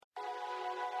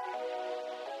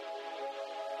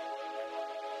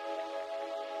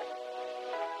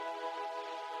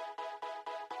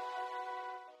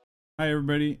Hi,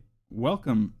 everybody.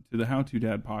 Welcome to the How to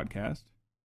Dad podcast.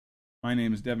 My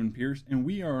name is Devin Pierce, and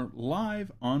we are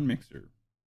live on Mixer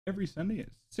every Sunday at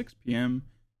 6 p.m.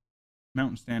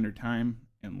 Mountain Standard Time,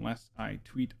 unless I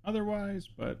tweet otherwise,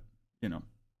 but,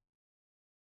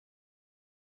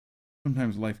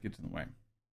 sometimes life gets in the way.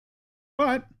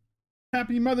 But,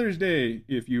 happy Mother's Day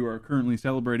if you are currently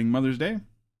celebrating Mother's Day.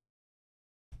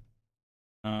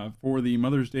 For the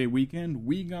Mother's Day weekend,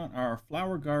 we got our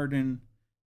flower garden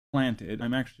planted.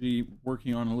 I'm actually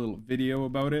working on a little video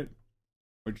about it,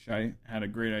 which I had a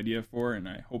great idea for, and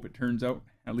I hope it turns out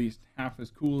at least half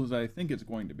as cool as I think it's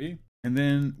going to be. And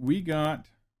then we got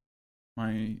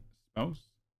my spouse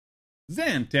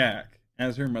Zantac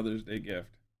as her Mother's Day gift.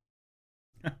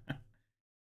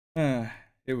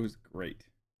 It was great.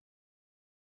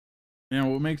 Now,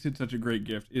 what makes it such a great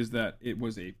gift is that it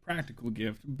was a practical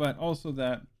gift, but also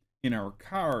that in our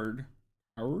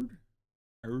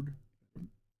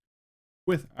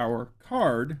with our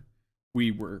card, we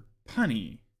were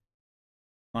punny.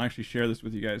 I'll actually share this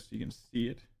with you guys so you can see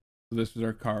it. So this was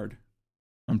our card.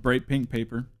 On bright pink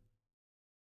paper,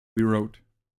 we wrote,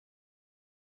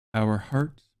 "Our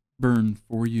hearts burn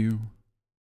for you.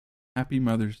 Happy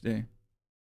Mother's Day.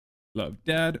 Love,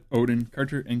 Dad, Odin,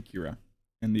 Carter, and Kira."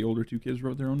 And the older two kids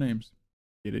wrote their own names.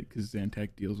 Get it? Because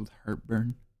Zantac deals with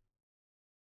heartburn.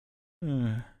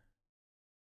 I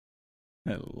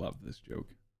love this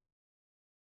joke.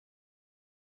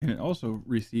 And it also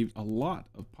received a lot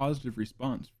of positive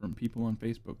response from people on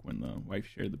Facebook when the wife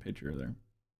shared the picture there.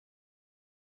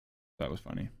 That was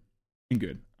funny. And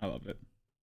good. I loved it.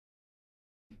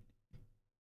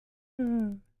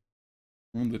 One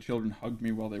of the children hugged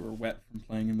me while they were wet from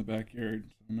playing in the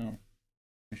backyard. So now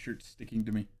my shirt's sticking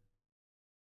to me.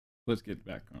 Let's get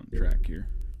back on track here.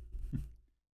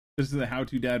 This is the How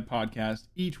to Dad podcast.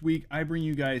 Each week I bring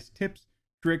you guys tips,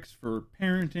 tricks for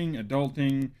parenting,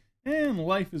 adulting, and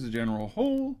life as a general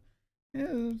whole.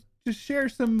 Just share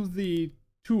some of the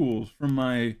tools from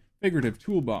my figurative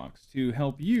toolbox to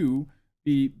help you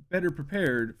be better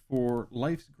prepared for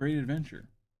life's great adventure.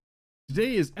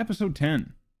 Today is episode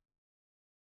 10.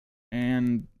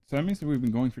 And so that means that we've been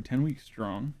going for 10 weeks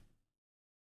strong.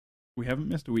 We haven't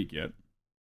missed a week yet.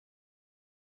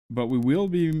 But we will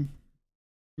be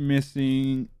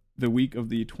missing the week of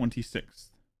the 26th.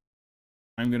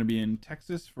 I'm going to be in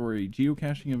Texas for a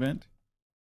geocaching event.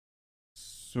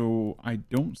 So I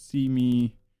don't see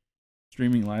me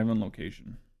streaming live on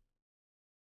location.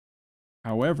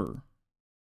 However,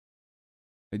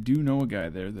 I do know a guy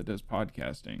there that does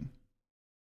podcasting.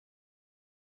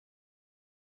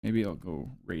 Maybe I'll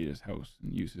go raid his house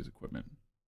and use his equipment.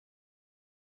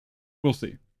 We'll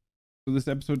see. So this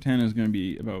episode 10 is going to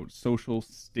be about social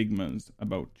stigmas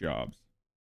about jobs.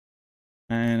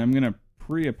 And I'm going to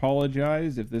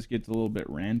pre-apologize if this gets a little bit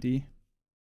ranty.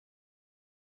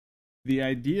 The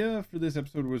idea for this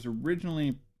episode was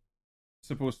originally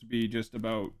supposed to be just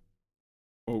about,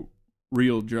 quote,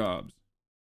 real jobs,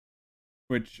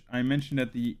 which I mentioned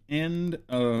at the end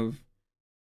of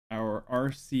our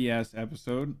RCS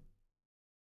episode,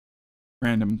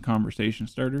 Random Conversation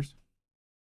Starters.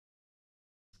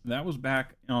 That was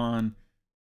back on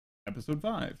episode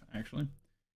 5, actually.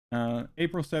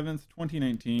 April 7th,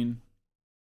 2019.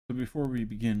 So before we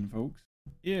begin, folks,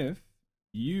 if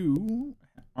you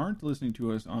aren't listening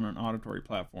to us on an auditory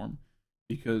platform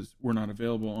because we're not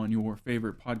available on your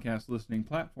favorite podcast listening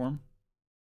platform,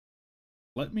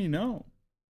 let me know,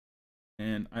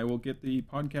 and I will get the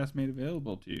podcast made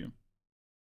available to you.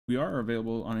 We are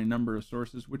available on a number of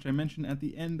sources, which I mention at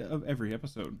the end of every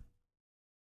episode.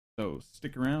 So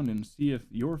stick around and see if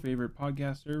your favorite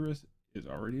podcast service is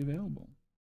already available.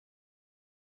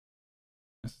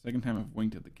 That's the second time I've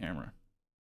winked at the camera.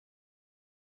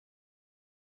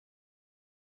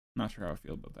 Not sure how I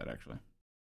feel about that, actually.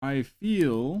 I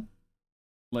feel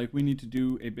like we need to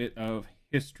do a bit of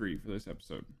history for this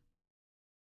episode.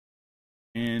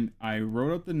 And I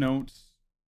wrote out the notes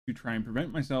to try and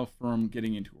prevent myself from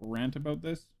getting into a rant about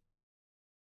this,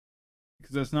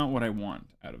 because that's not what I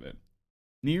want out of it.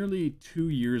 Nearly 2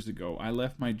 years ago, I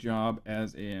left my job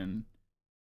as an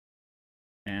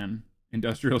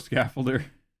industrial scaffolder.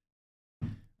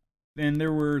 And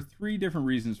there were 3 different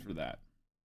reasons for that.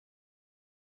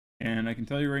 And I can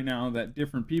tell you right now that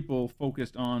different people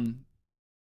focused on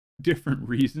different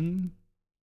reasons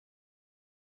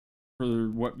for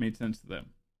what made sense to them,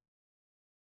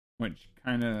 which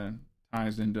kind of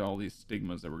ties into all these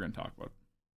stigmas that we're going to talk about.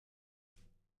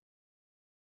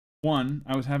 1,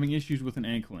 I was having issues with an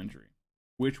ankle injury,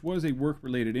 which was a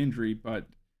work-related injury, but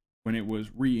when it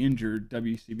was re-injured,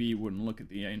 WCB wouldn't look at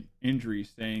the injury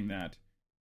saying that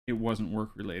it wasn't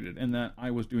work related and that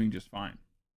I was doing just fine.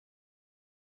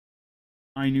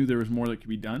 I knew there was more that could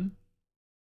be done.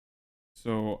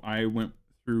 So I went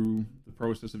through the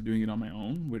process of doing it on my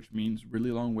own, which means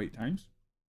really long wait times.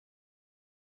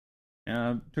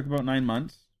 Took about 9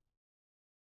 months,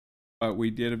 but we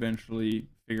did eventually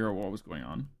figure out what was going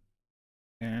on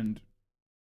and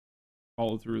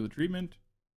followed through the treatment.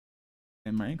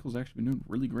 And my ankle's actually been doing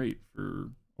really great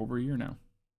for over a year now.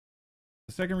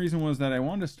 The second reason was that I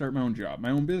wanted to start my own job,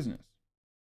 my own business.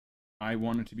 I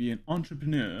wanted to be an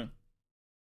entrepreneur.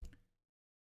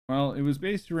 Well, it was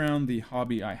based around the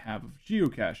hobby I have of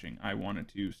geocaching. I wanted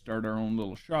to start our own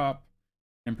little shop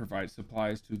and provide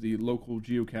supplies to the local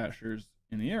geocachers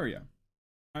in the area.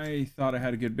 I thought I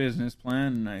had a good business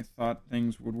plan and I thought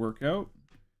things would work out,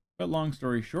 but long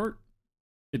story short,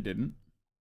 it didn't.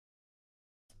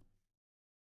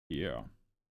 Yeah.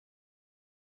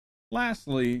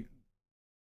 Lastly,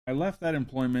 I left that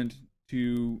employment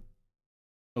to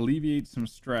alleviate some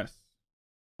stress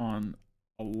on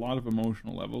a lot of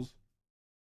emotional levels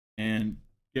and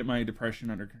get my depression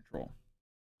under control.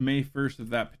 May 1st of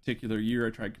that particular year, I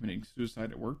tried committing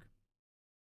suicide at work.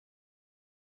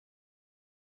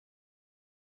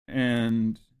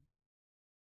 And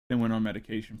then went on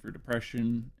medication for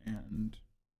depression, and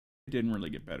it didn't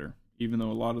really get better, even though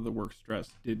a lot of the work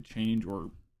stress did change or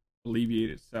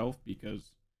alleviate itself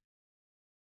because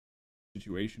the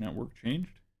situation at work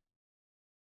changed.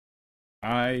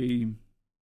 I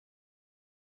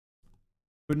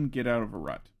couldn't get out of a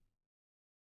rut,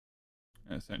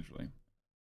 essentially.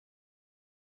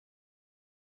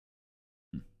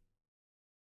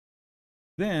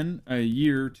 Then, a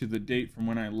year to the date from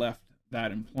when I left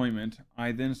that employment,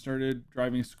 I then started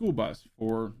driving a school bus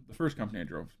for the first company I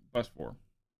drove, Bus 4.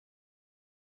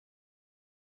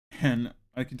 And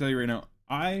I can tell you right now,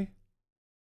 I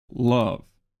love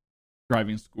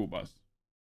driving school bus.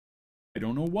 I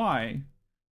don't know why.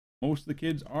 Most of the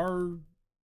kids are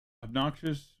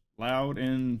obnoxious, loud,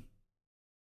 and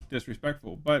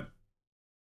disrespectful, but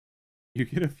you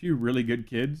get a few really good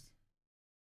kids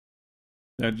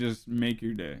that just make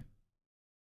your day.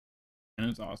 And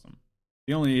it's awesome.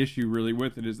 The only issue really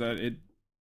with it is that it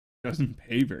doesn't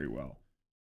pay very well.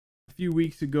 A few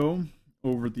weeks ago,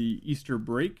 over the Easter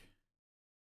break,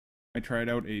 I tried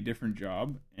out a different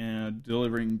job and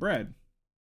delivering bread.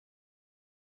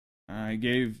 I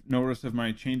gave notice of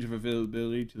my change of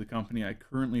availability to the company I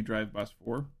currently drive bus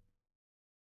for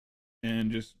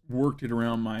and just worked it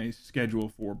around my schedule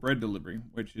for bread delivery,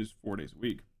 which is 4 days a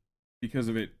week. Because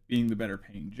of it being the better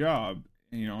paying job,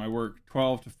 I work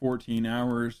 12 to 14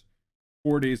 hours,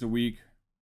 4 days a week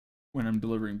when I'm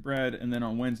delivering bread, and then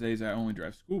on Wednesdays I only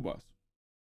drive school bus.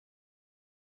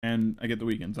 And I get the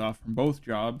weekends off from both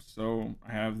jobs, so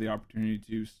I have the opportunity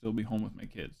to still be home with my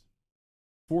kids.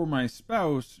 For my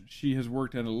spouse, she has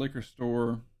worked at a liquor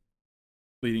store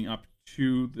leading up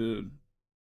to the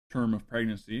term of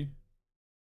pregnancy,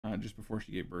 just before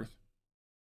she gave birth.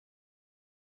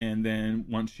 And then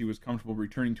once she was comfortable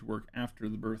returning to work after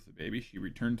the birth of the baby, she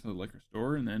returned to the liquor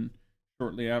store. And then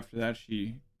shortly after that,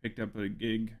 she picked up a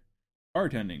gig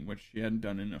bartending, which she hadn't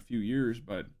done in a few years,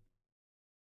 but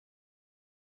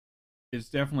it's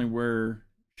definitely where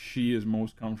she is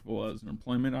most comfortable as an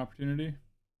employment opportunity.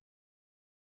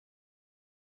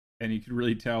 And you could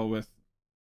really tell with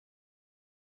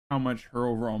how much her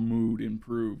overall mood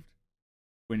improved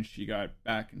when she got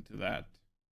back into that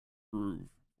groove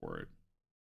for it.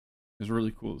 It was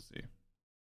really cool to see.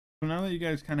 So now that you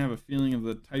guys kind of have a feeling of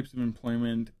the types of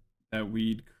employment that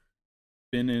we'd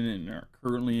been in and are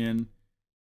currently in,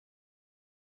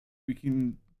 we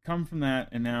can come from that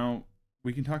and now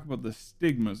we can talk about the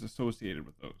stigmas associated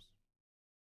with those.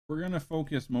 We're going to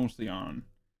focus mostly on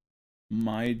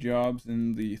my jobs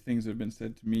and the things that have been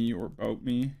said to me or about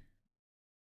me,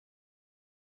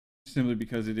 simply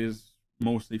because it is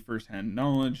mostly firsthand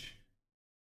knowledge,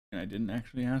 and I didn't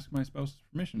actually ask my spouse's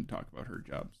permission to talk about her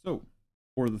job,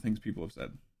 or the things people have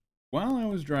said. While I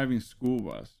was driving school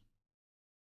bus,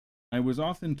 I was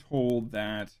often told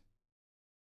that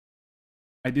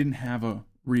I didn't have a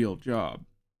real job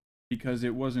because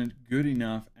it wasn't good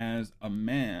enough as a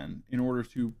man in order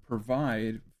to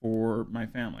provide for my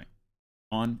family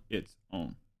on its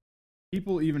own.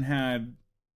 People even had,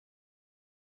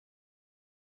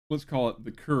 let's call it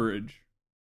the courage,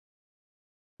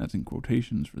 that's in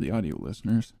quotations for the audio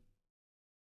listeners,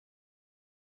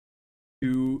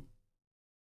 to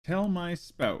tell my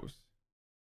spouse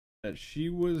that she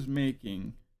was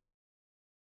making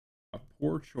a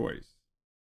poor choice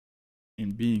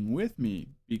in being with me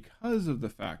because of the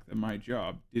fact that my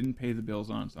job didn't pay the bills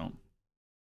on its own.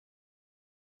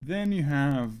 Then you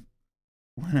have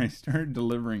when I started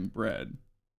delivering bread,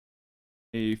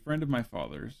 a friend of my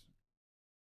father's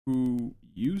who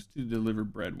used to deliver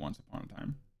bread once upon a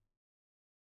time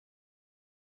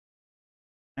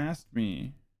asked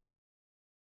me,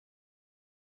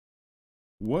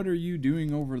 "What are you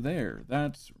doing over there?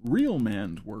 That's real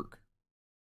man's work."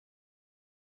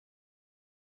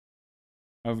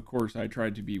 Of course, I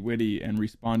tried to be witty and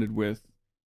responded with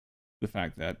the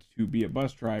fact that to be a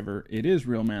bus driver, it is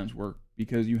real man's work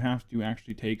because you have to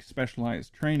actually take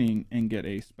specialized training and get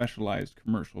a specialized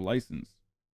commercial license.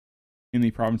 In the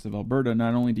province of Alberta,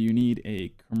 not only do you need a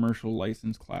commercial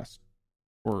license class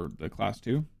for the class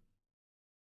 2,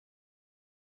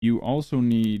 you also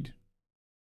need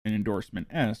an endorsement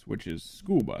S, which is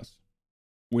school bus,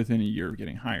 within a year of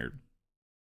getting hired.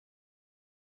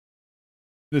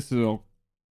 This is all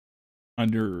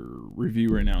under review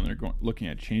right now, and they're looking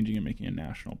at changing and making a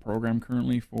national program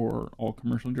currently for all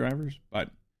commercial drivers,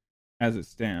 but as it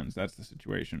stands, that's the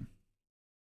situation.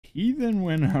 He then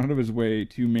went out of his way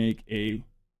to make a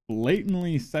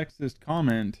blatantly sexist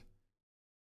comment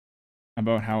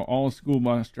about how all school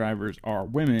bus drivers are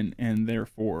women, and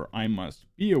therefore I must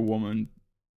be a woman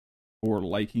for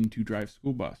liking to drive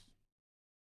school bus.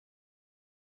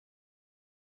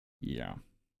 Yeah.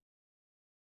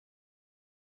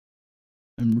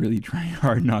 I'm really trying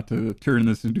hard not to turn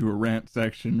this into a rant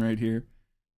section right here.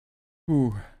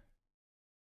 Ooh.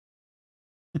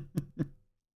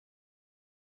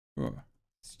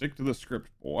 Stick to the script,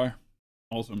 boy.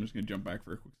 Also, I'm just going to jump back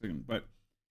for a quick second. But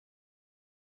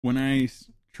when I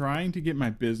trying to get my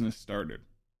business started,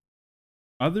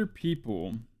 other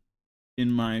people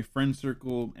in my friend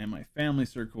circle and my family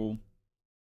circle,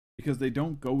 because they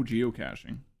don't go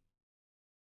geocaching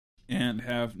and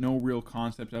have no real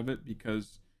concept of it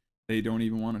because they don't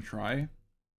even want to try,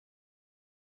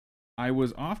 I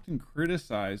was often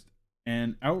criticized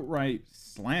and outright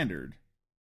slandered.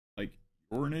 Like,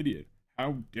 you're an idiot.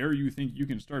 How dare you think you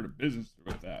can start a business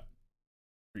with that?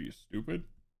 Are you stupid?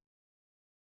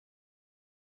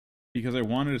 Because I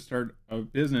wanted to start a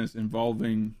business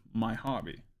involving my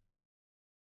hobby.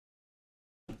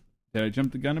 Did I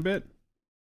jump the gun a bit?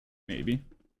 Maybe.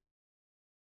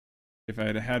 If I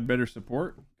had had better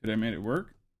support, could I have made it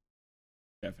work?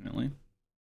 Definitely.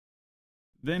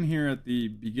 Then here at the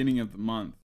beginning of the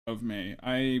month of May,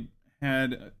 I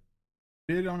had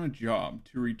bid on a job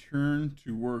to return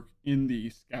to work in the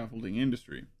scaffolding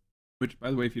industry. Which, by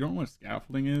the way, if you don't know what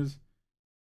scaffolding is,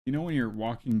 you know when you're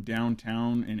walking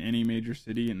downtown in any major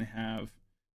city and they have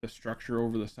the structure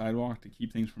over the sidewalk to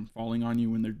keep things from falling on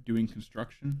you when they're doing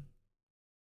construction?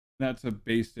 That's a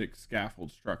basic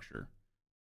scaffold structure.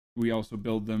 We also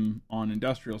build them on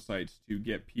industrial sites to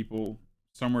get people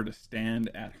somewhere to stand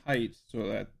at height so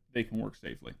that they can work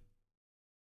safely.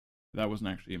 That wasn't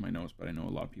actually in my notes, but I know a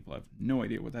lot of people have no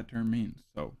idea what that term means.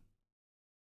 So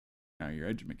now you're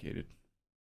educated.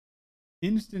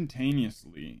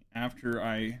 Instantaneously after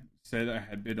I said I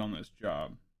had bid on this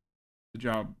job, the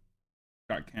job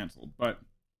got canceled. But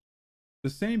the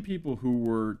same people who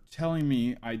were telling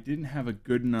me I didn't have a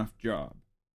good enough job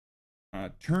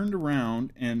turned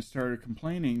around and started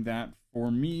complaining that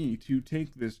for me to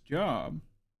take this job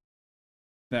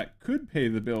that could pay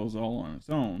the bills all on its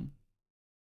own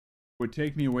would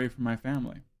take me away from my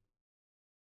family.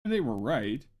 And they were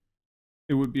right.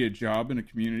 It would be a job in a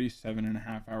community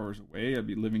 7.5 hours away. I'd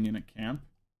be living in a camp.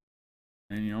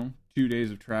 And, 2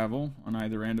 days of travel on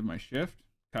either end of my shift,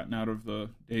 cutting out of the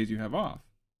days you have off.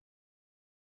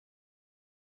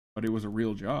 But it was a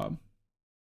real job.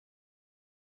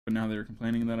 But now they're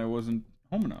complaining that I wasn't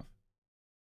home enough.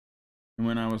 And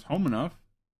when I was home enough,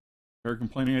 they're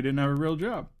complaining I didn't have a real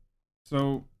job.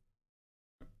 So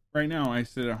right now I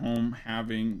sit at home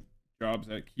having jobs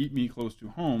that keep me close to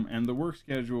home, and the work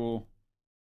schedule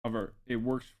it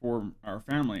works for our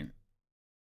family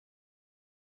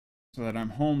so that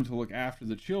I'm home to look after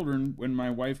the children when my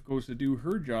wife goes to do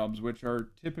her jobs, which are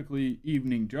typically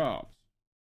evening jobs.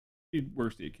 She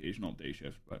works the occasional day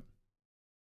shift, but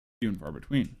few and far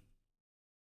between.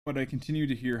 But I continue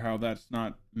to hear how that's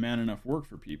not man enough work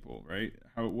for people, right?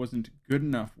 How it wasn't good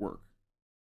enough work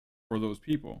for those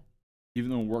people, even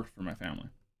though it worked for my family.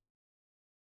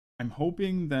 I'm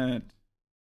hoping that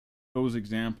those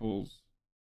examples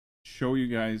show you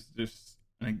guys just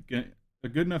a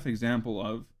good enough example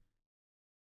of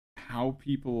how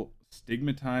people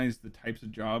stigmatize the types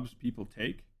of jobs people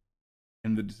take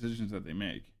and the decisions that they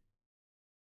make.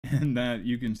 And that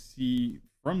you can see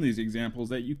from these examples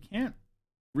that you can't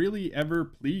really ever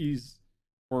please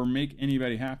or make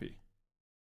anybody happy.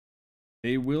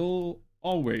 They will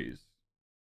always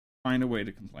find a way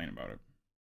to complain about it.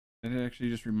 That actually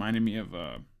just reminded me of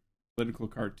political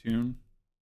cartoon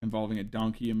involving a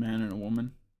donkey, a man, and a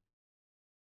woman,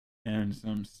 and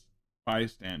some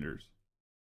bystanders.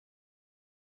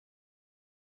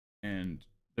 And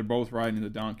they're both riding the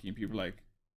donkey, and people are like,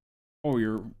 "Oh,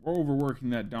 you're overworking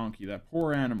that donkey, that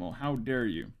poor animal. How dare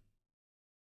you?"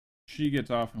 She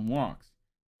gets off and walks.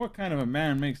 "What kind of a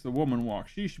man makes the woman walk?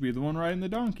 She should be the one riding the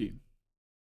donkey."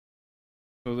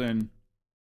 So then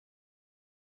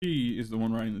she is the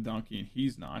one riding the donkey and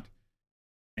he's not.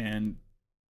 And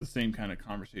the same kind of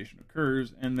conversation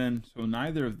occurs. And then so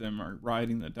neither of them are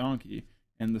riding the donkey.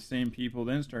 And the same people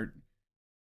then start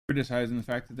criticizing the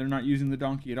fact that they're not using the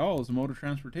donkey at all as a mode of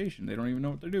transportation. They don't even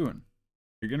know what they're doing.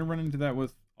 You're going to run into that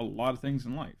with a lot of things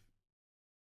in life.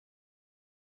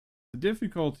 The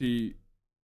difficulty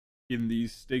in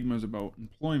these stigmas about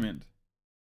employment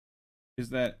is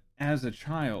that as a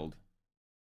child,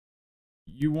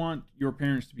 you want your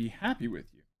parents to be happy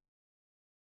with you.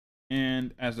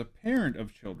 And as a parent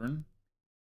of children,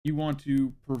 you want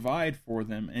to provide for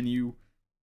them, and you,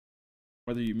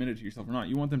 whether you admit it to yourself or not,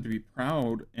 you want them to be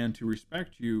proud and to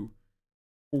respect you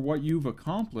for what you've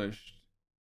accomplished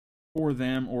for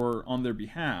them or on their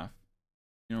behalf.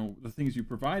 You know, the things you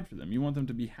provide for them. You want them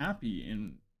to be happy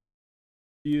and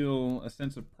feel a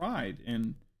sense of pride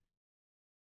in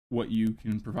what you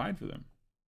can provide for them.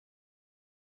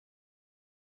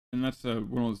 And that's one of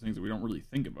those things that we don't really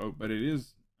think about, but it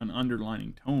is an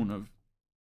underlining tone of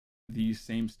these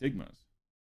same stigmas,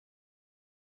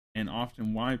 and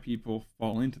often why people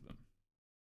fall into them.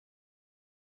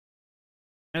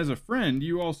 As a friend,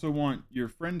 you also want your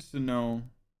friends to know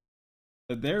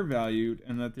that they're valued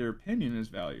and that their opinion is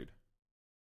valued.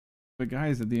 But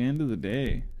guys, at the end of the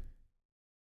day,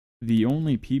 the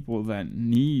only people that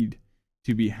need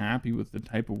to be happy with the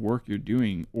type of work you're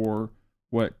doing or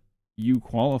what you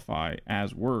qualify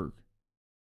as work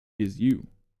is you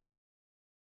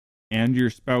and your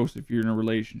spouse if you're in a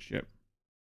relationship.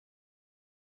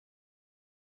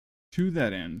 To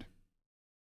that end,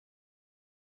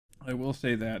 I will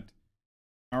say that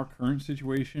our current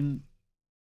situation,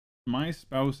 my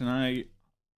spouse and I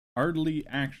hardly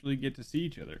actually get to see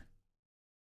each other.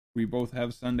 We both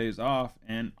have Sundays off,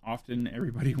 and often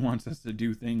everybody wants us to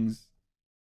do things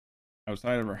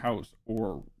outside of our house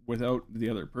or without the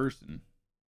other person,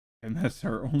 and that's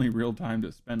our only real time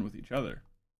to spend with each other.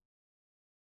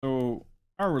 So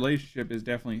our relationship is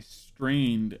definitely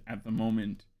strained at the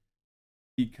moment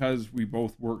because we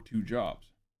both work two jobs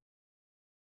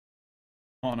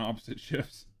on opposite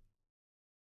shifts.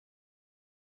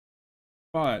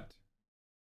 But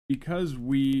because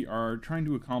we are trying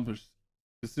to accomplish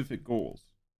specific goals,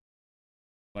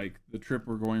 like the trip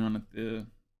we're going on at the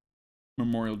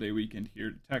Memorial Day weekend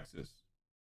here to Texas,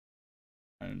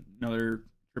 another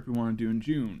trip we want to do in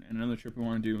June, and another trip we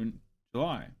want to do in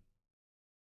July.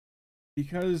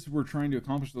 Because we're trying to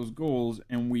accomplish those goals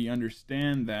and we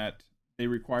understand that they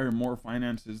require more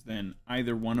finances than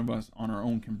either one of us on our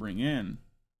own can bring in,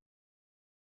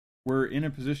 we're in a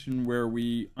position where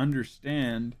we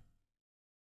understand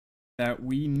that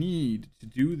we need to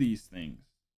do these things,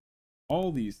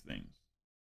 all these things,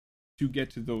 to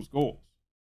get to those goals.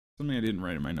 Something I didn't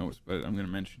write in my notes, but I'm going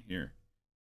to mention here.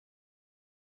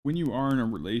 When you are in a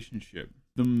relationship,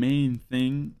 the main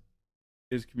thing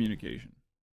is communication.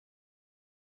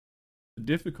 The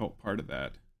difficult part of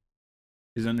that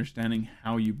is understanding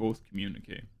how you both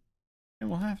communicate. And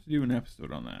we'll have to do an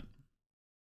episode on that.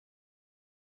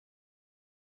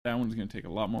 That one's going to take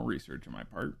a lot more research on my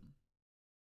part,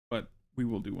 but we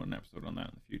will do one episode on that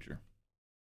in the future.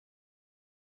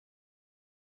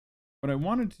 What I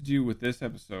wanted to do with this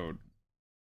episode,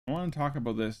 I want to talk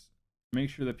about this to make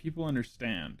sure that people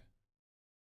understand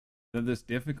that this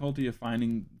difficulty of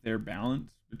finding their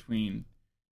balance between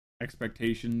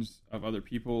expectations of other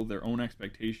people, their own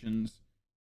expectations,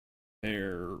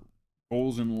 their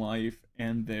goals in life,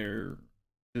 and their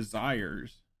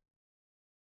desires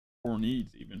or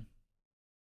needs even.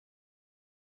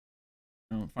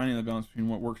 You know, finding the balance between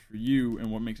what works for you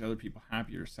and what makes other people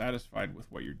happy or satisfied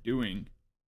with what you're doing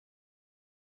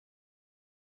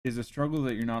is a struggle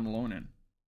that you're not alone in.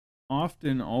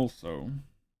 Often also,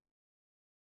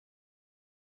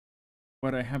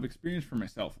 what I have experienced for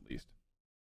myself at least,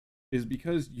 is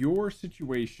because your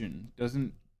situation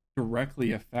doesn't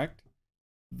directly affect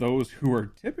those who are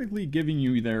typically giving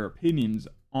you their opinions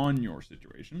on your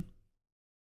situation,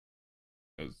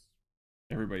 because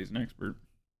everybody's an expert.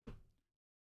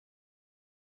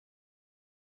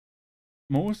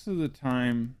 Most of the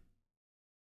time,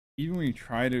 even when you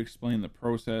try to explain the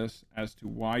process as to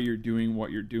why you're doing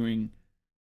what you're doing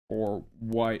or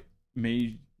what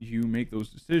made you make those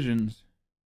decisions,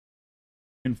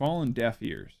 can fall on deaf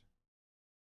ears.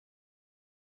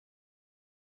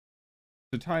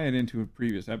 to tie it into a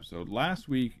previous episode, last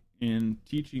week in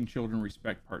Teaching Children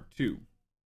Respect Part 2,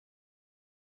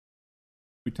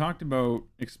 we talked about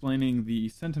explaining the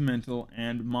sentimental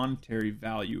and monetary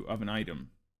value of an item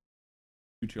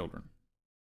to children.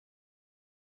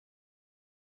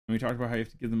 And we talked about how you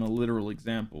have to give them a literal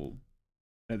example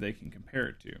that they can compare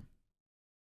it to.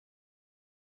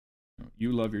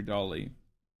 You love your dolly,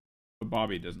 but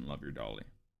Bobby doesn't love your dolly,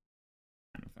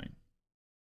 kind of thing.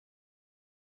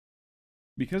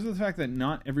 Because of the fact that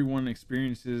not everyone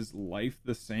experiences life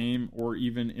the same or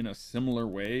even in a similar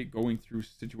way, going through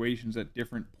situations at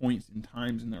different points in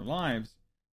times in their lives,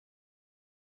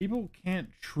 people can't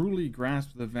truly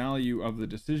grasp the value of the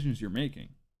decisions you're making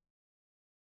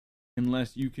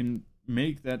unless you can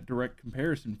make that direct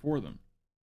comparison for them.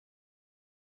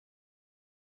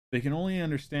 They can only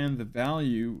understand the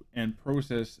value and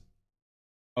process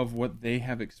of what they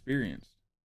have experienced.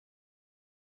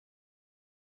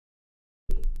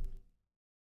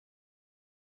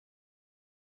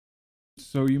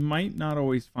 So you might not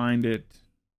always find it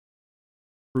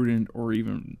prudent or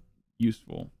even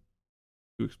useful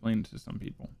to explain to some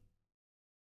people.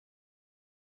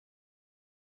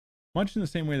 Much in the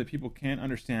same way that people can't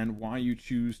understand why you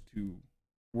choose to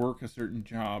work a certain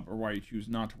job or why you choose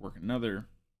not to work another.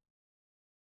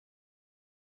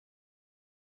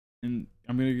 And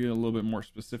I'm going to get a little bit more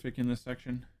specific in this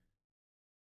section.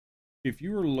 If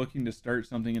you are looking to start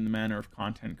something in the manner of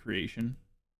content creation,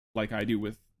 like I do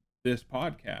with this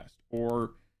podcast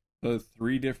or the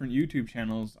 3 different YouTube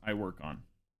channels I work on,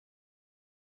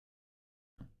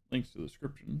 links to the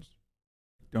descriptions.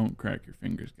 Don't crack your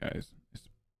fingers, guys. It's a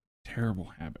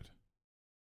terrible habit.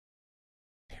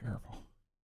 Terrible.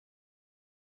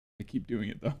 I keep doing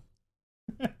it though.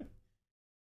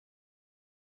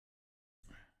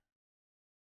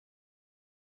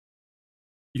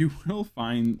 You will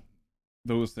find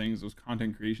those things, those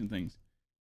content creation things,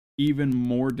 even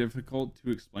more difficult to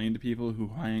explain to people who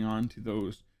hang on to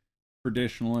those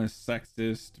traditionalist,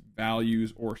 sexist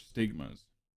values or stigmas.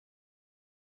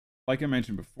 Like I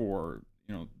mentioned before,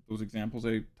 those examples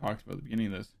I talked about at the beginning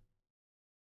of this.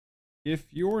 If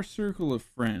your circle of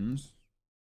friends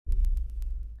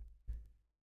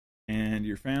and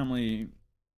your family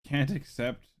can't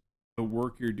accept the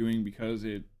work you're doing because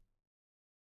it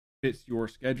fits your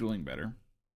scheduling better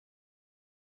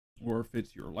or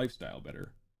fits your lifestyle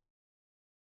better,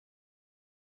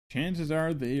 chances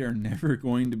are they are never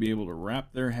going to be able to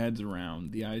wrap their heads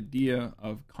around the idea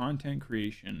of content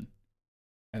creation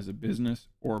as a business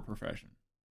or a profession.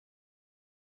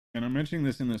 And I'm mentioning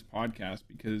this in this podcast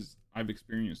because I've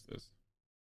experienced this.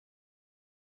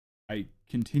 I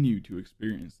continue to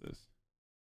experience this.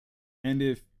 And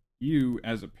if you,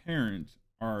 as a parent,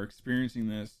 are experiencing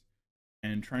this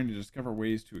and trying to discover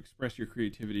ways to express your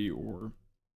creativity or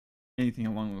anything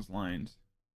along those lines,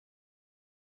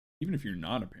 even if you're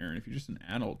not a parent, if you're just an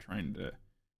adult even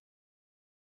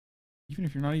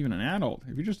if you're not even an adult,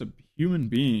 if you're just a human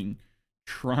being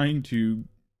trying to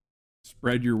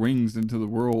spread your wings into the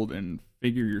world and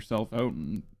figure yourself out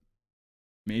and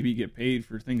maybe get paid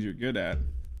for things you're good at,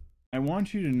 I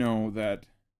want you to know that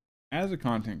as a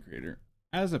content creator,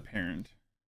 as a parent,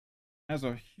 as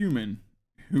a human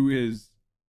who is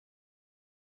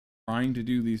trying to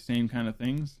do these same kind of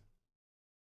things,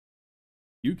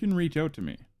 you can reach out to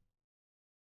me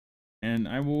and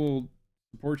I will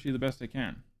support you the best I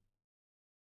can.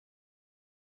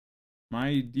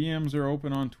 My DMs are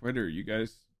open on Twitter. You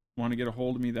guys want to get a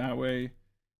hold of me that way?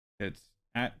 It's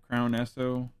at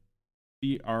CrownEsso,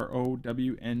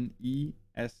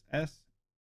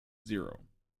 CROWNESS0.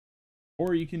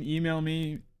 Or you can email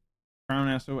me,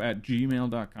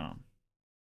 crownesso@gmail.com.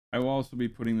 I will also be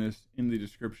putting this in the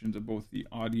descriptions of both the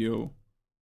audio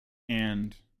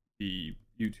and the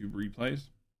YouTube replays.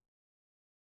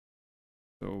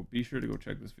 So be sure to go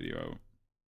check this video out.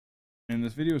 And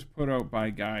this video was put out by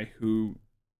a guy who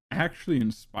actually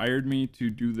inspired me to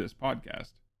do this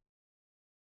podcast.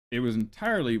 It was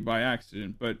entirely by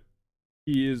accident, but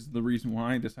he is the reason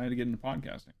why I decided to get into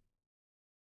podcasting.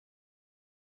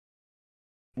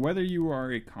 Whether you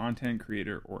are a content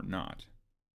creator or not,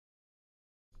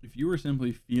 if you are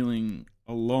simply feeling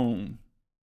alone,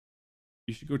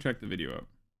 you should go check the video out.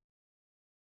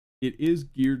 It is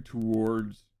geared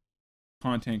towards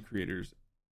content creators,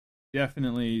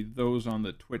 definitely those on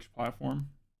the Twitch platform,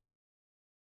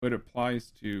 but it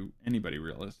applies to anybody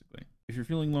realistically. If you're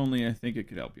feeling lonely, I think it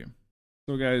could help you.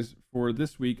 So guys, for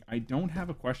this week, I don't have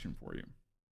a question for you.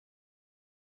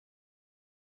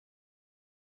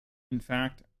 In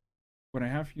fact, what I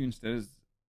have for you instead is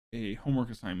a homework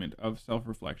assignment of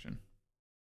self-reflection.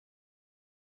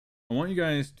 I want you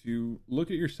guys to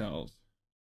look at yourselves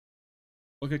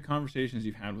Look at conversations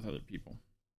you've had with other people,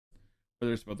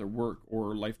 whether it's about their work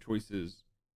or life choices,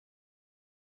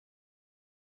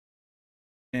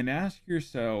 and ask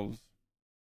yourselves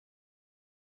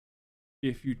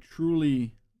if you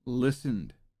truly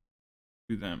listened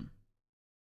to them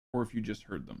or if you just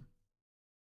heard them.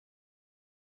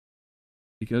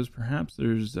 Because perhaps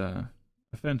there's a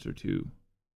fence or two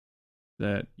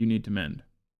that you need to mend.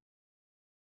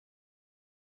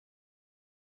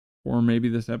 Or maybe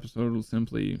this episode will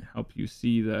simply help you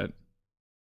see that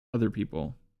other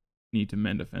people need to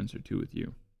mend a fence or two with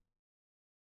you.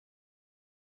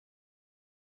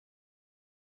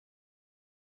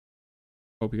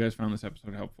 Hope you guys found this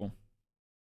episode helpful. If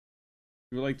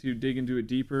you would like to dig into it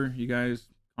deeper, you guys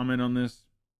comment on this.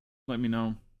 Let me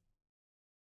know.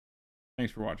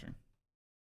 Thanks for watching.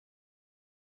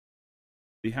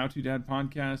 The How To Dad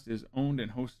podcast is owned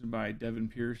and hosted by Devin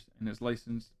Pierce and is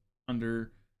licensed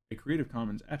under a Creative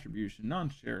Commons Attribution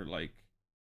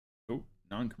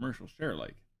non-commercial share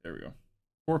alike. There we go.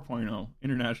 4.0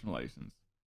 international license.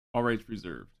 All rights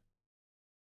reserved.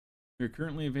 We are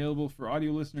currently available for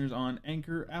audio listeners on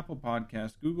Anchor, Apple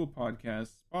Podcasts, Google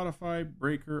Podcasts, Spotify,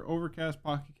 Breaker, Overcast,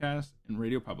 Pocket Cast, and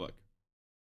Radio Public.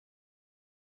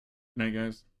 Good night,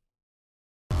 guys.